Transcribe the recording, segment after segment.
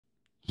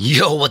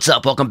Yo, what's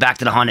up? Welcome back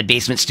to the Haunted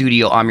Basement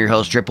Studio. I'm your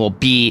host, Triple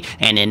B,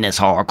 and in this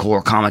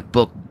hardcore comic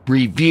book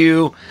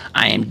review,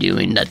 I am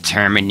doing the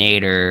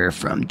Terminator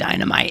from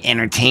Dynamite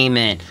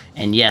Entertainment.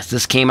 And yes,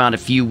 this came out a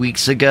few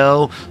weeks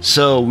ago,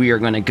 so we are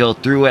going to go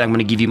through it. I'm going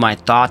to give you my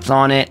thoughts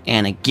on it.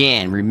 And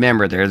again,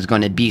 remember, there's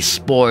going to be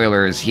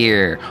spoilers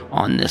here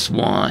on this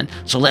one.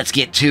 So let's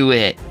get to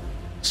it.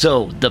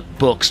 So the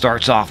book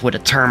starts off with a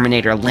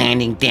Terminator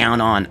landing down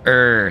on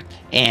Earth,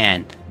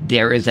 and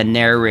there is a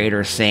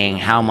narrator saying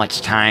how much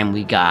time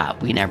we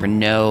got. We never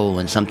know,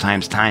 and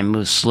sometimes time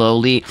moves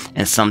slowly,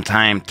 and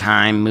sometimes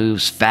time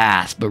moves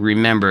fast. But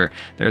remember,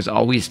 there's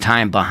always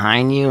time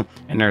behind you,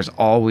 and there's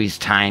always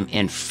time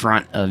in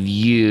front of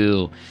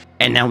you.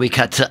 And now we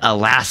cut to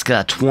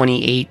Alaska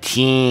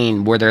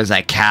 2018, where there's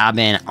a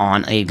cabin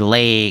on a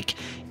lake,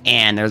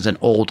 and there's an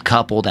old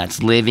couple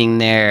that's living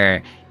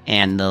there.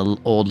 And the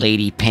old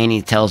lady,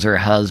 Penny, tells her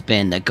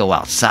husband to go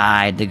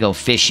outside, to go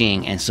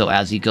fishing. And so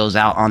as he goes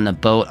out on the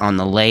boat on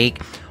the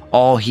lake,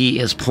 all he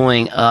is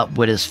pulling up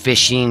with his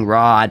fishing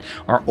rod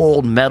are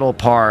old metal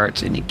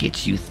parts, and it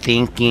gets you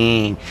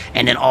thinking.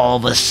 And then all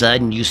of a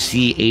sudden you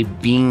see a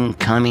beam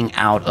coming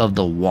out of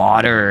the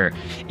water.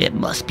 It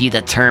must be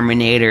the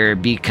Terminator,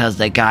 because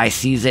the guy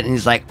sees it and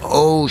he's like,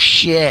 oh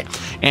shit.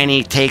 And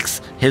he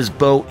takes his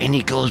boat and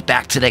he goes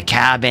back to the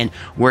cabin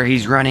where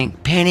he's running.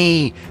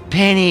 Penny,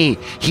 Penny,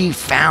 he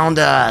found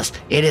us.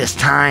 It is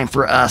time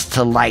for us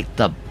to light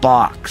the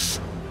box.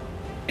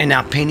 And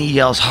now Penny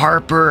yells,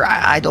 Harper,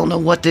 I don't know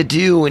what to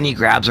do. And he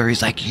grabs her.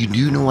 He's like, you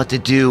do know what to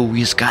do. We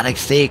just gotta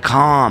stay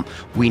calm.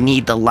 We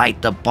need to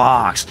light the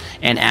box.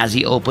 And as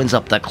he opens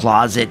up the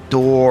closet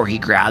door, he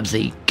grabs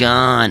a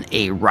gun,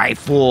 a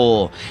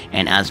rifle.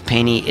 And as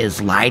Penny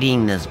is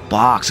lighting this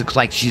box, it looks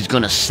like she's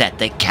gonna set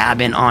the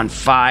cabin on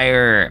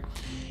fire.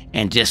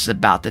 And just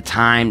about the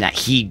time that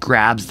he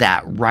grabs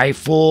that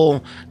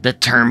rifle, the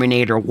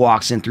Terminator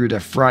walks in through the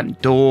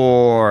front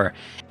door.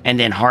 And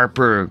then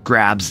Harper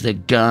grabs the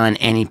gun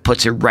and he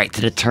puts it right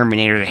to the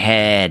Terminator's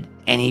head.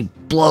 And he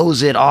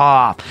blows it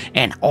off.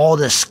 And all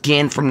the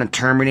skin from the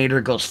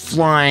Terminator goes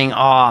flying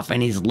off.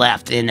 And he's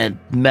left in a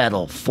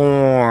metal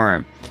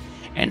form.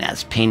 And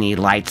as Penny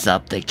lights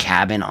up the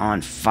cabin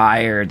on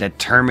fire, the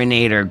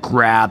Terminator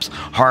grabs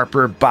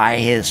Harper by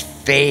his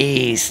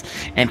face.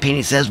 And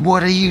Penny says,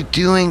 what are you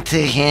doing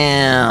to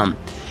him?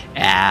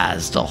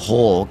 As the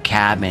whole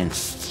cabin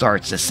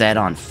starts to set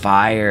on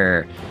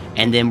fire.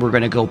 And then we're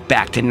going to go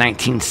back to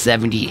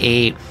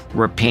 1978,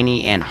 where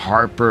Penny and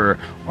Harper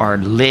are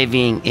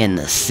living in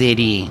the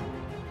city.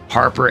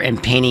 Harper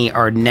and Penny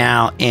are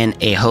now in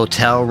a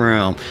hotel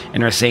room,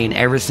 and are saying,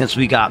 ever since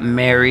we got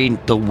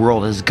married, the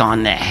world has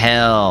gone to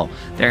hell.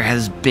 There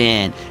has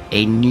been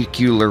a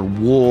nuclear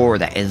war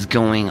that is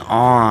going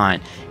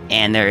on,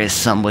 and there is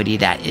somebody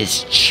that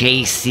is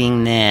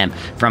chasing them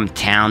from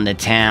town to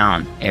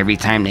town. Every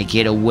time they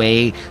get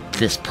away,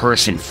 this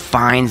person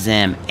finds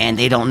them, and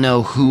they don't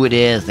know who it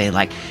is. They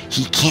like,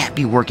 he can't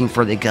be working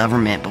for the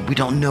government, but we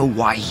don't know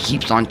why he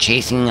keeps on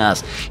chasing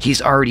us.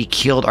 He's already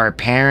killed our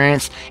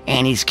parents,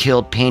 and he's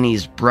killed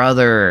Penny's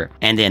brother.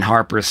 And then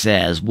Harper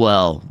says,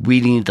 well, we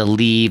need to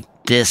leave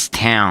this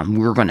town.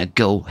 We're gonna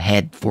go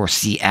head for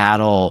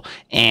Seattle,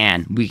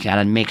 and we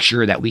gotta make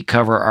sure that we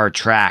cover our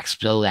tracks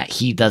so that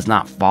he does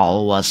not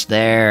follow us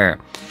there.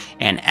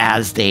 And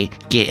as they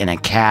get in a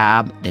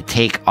cab to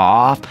take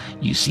off,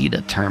 you see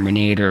the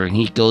Terminator, and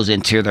he goes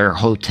into their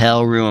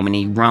hotel room and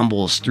he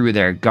rumbles through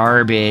their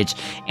garbage,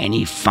 and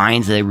he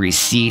finds a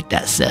receipt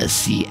that says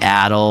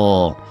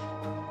Seattle.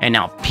 And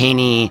now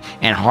Penny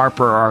and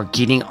Harper are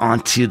getting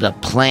onto the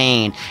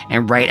plane.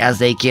 And right as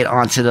they get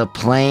onto the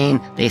plane,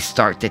 they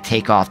start to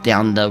take off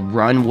down the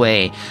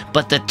runway.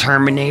 But the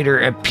Terminator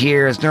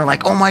appears. And they're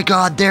like, oh my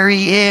god, there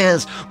he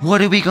is.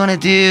 What are we going to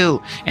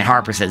do? And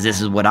Harper says,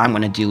 this is what I'm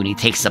going to do. And he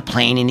takes the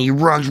plane and he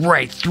runs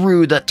right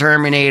through the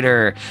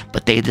Terminator.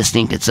 But they just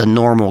think it's a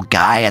normal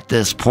guy at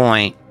this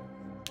point.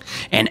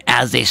 And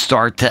as they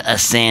start to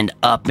ascend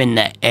up in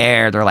the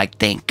air, they're like,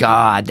 thank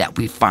God that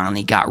we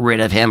finally got rid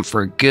of him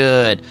for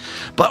good.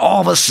 But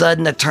all of a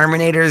sudden, the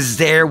Terminator's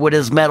there with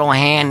his metal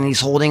hand, and he's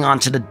holding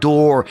onto the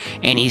door,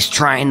 and he's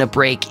trying to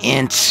break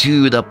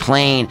into the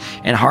plane.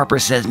 And Harper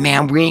says,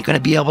 man, we ain't going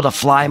to be able to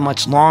fly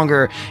much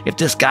longer if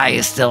this guy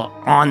is still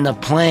on the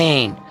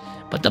plane.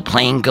 But the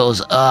plane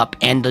goes up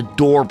and the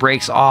door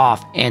breaks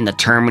off, and the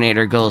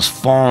Terminator goes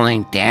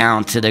falling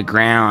down to the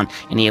ground,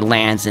 and he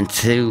lands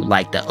into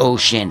like the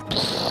ocean.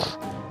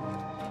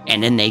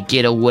 And then they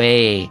get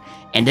away.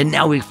 And then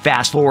now we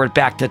fast forward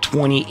back to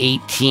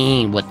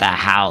 2018 with the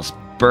house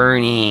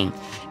burning,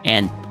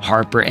 and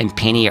Harper and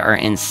Penny are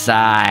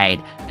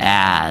inside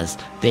as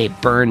they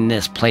burn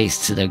this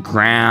place to the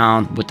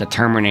ground with the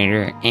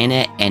Terminator in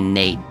it, and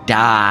they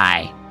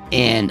die.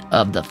 End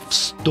of the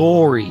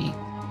story.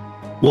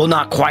 Well,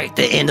 not quite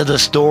the end of the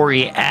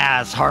story.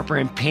 As Harper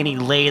and Penny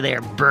lay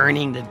there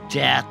burning to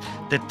death,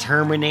 the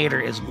Terminator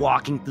is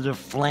walking through the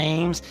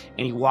flames,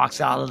 and he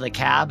walks out of the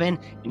cabin,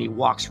 and he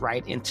walks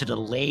right into the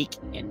lake,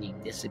 and he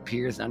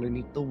disappears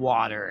underneath the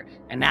water.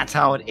 And that's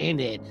how it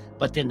ended.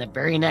 But then the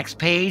very next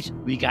page,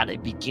 we got a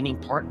beginning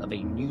part of a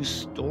new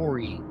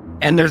story.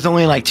 And there's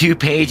only like 2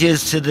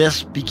 pages to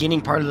this beginning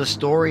part of the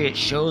story. It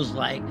shows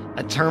like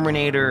a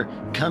Terminator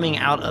coming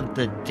out of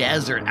the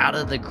desert, out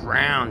of the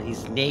ground.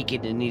 He's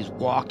naked and he's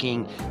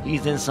walking.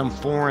 He's in some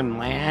foreign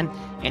land.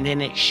 And then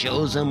it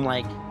shows him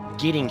like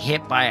getting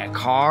hit by a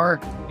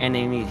car. And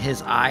then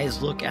his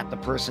eyes look at the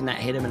person that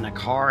hit him in the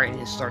car, and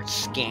it starts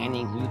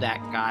scanning who that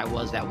guy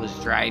was that was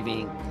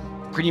driving.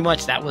 Pretty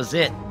much that was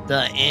it.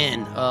 The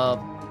end of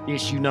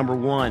issue number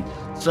 1.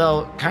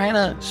 So kind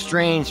of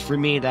strange for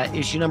me that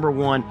issue number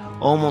 1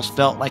 almost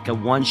felt like a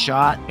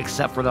one-shot,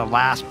 except for the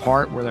last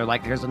part where they're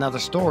like, there's another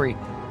story.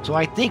 So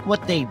I think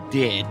what they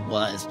did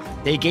was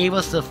they gave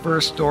us the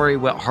first story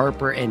with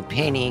Harper and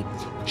Penny,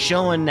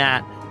 showing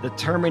that the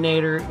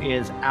Terminator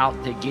is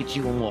out to get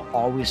you and will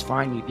always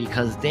find you,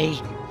 because they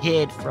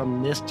hid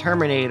from this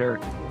Terminator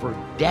for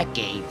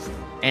decades.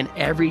 And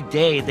every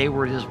day they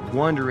were just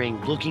wondering,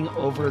 looking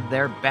over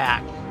their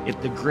back, if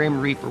the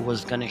Grim Reaper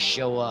was going to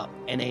show up.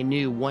 And they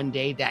knew one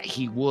day that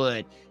he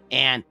would.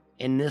 And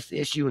in this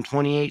issue in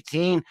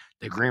 2018,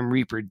 the Grim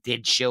Reaper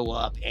did show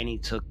up and he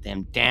took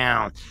them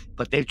down.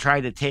 But they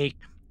tried to take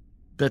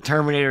the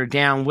Terminator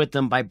down with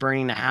them by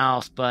burning the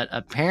house. But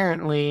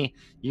apparently,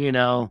 you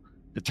know,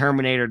 the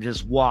Terminator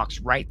just walks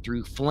right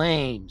through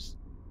flames.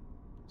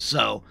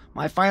 So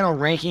my final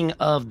ranking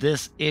of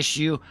this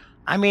issue,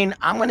 I mean,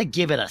 I'm going to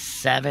give it a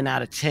 7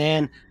 out of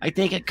 10. I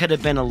think it could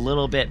have been a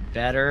little bit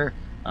better.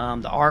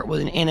 The art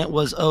in it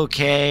was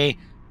okay.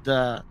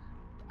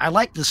 I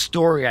like the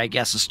story, I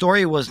guess. The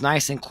story was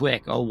nice and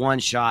quick, a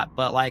one-shot.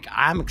 But, like,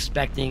 I'm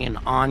expecting an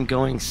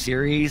ongoing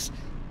series.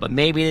 But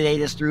maybe they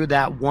just threw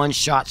that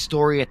one-shot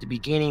story at the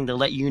beginning to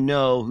let you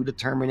know who the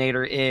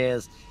Terminator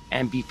is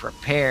and be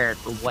prepared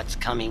for what's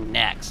coming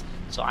next.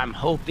 So I'm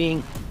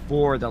hoping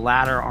for the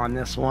latter on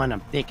this one. I'm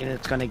thinking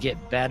it's going to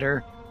get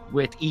better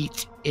with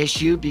each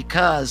issue,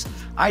 because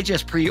I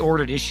just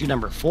pre-ordered issue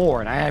number 4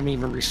 and I haven't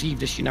even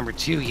received issue number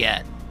 2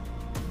 yet.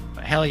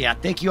 But hell yeah,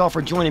 thank you all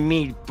for joining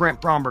me,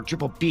 Brent Bromberg,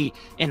 Triple B,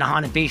 in the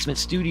Haunted Basement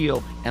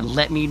Studio, and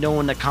let me know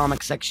in the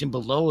comment section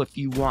below if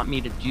you want me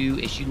to do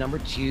issue number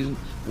 2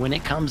 when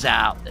it comes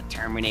out, The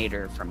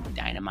Terminator from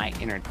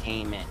Dynamite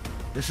Entertainment.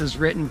 This is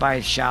written by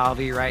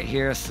Shalvey right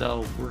here,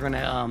 so we're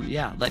gonna,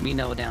 let me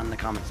know down in the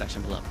comment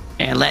section below.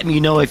 And let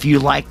me know if you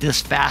like this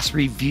fast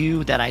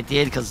review that I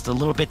did, because it's a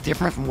little bit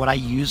different from what I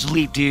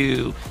usually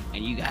do.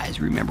 And you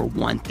guys remember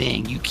one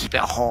thing, you keep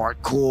it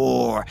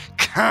hardcore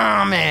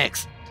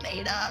comics.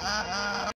 Later.